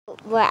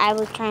what I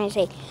was trying to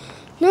say.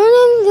 No one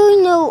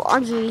really know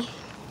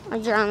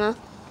Adriana,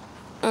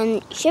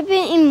 and she's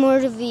been in more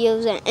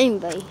videos than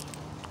anybody.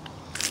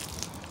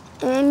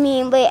 And I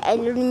mean, I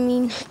literally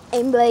mean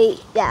anybody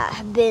that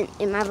have been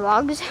in my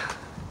vlogs,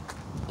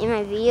 in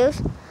my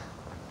videos.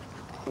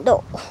 The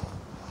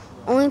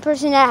only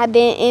person that have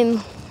been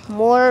in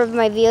more of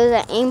my videos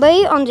than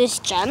anybody on this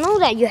channel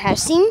that you have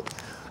seen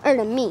are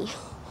than me.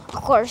 Of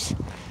course,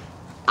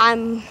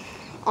 I'm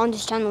on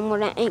this channel more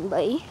than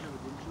anybody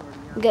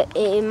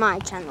in my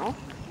channel.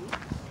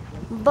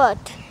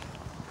 But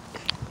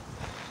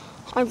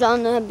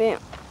Adriana have been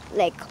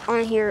like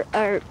on here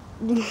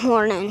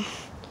more than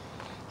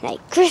like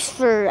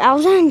Christopher,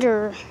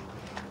 Alexander,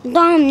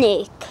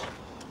 Dominic,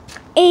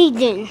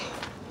 Aiden.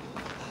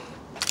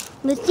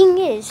 The thing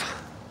is,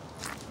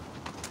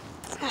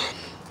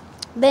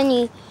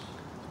 Benny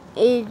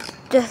is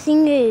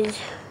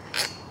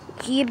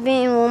he been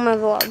in one of my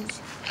vlogs,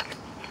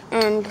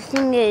 and the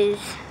thing is,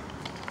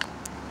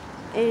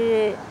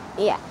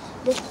 yeah,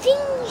 the thing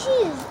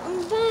is,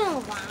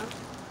 like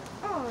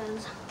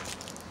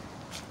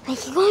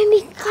it's going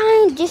to be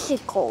kind of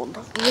difficult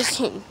with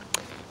him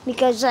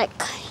because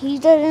like he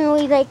doesn't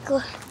really like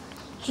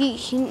me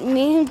and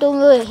him don't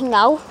really hang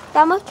out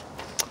that much.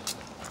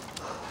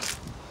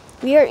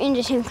 We are in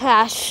the same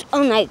class,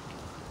 unlike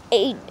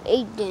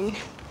Aiden.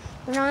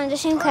 We're not in the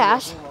same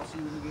class,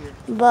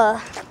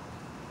 but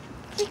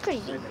it's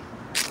crazy.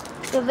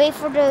 So wait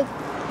for the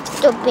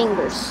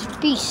fingers.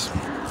 Peace.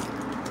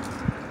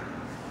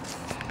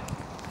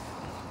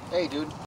 Hey, dude.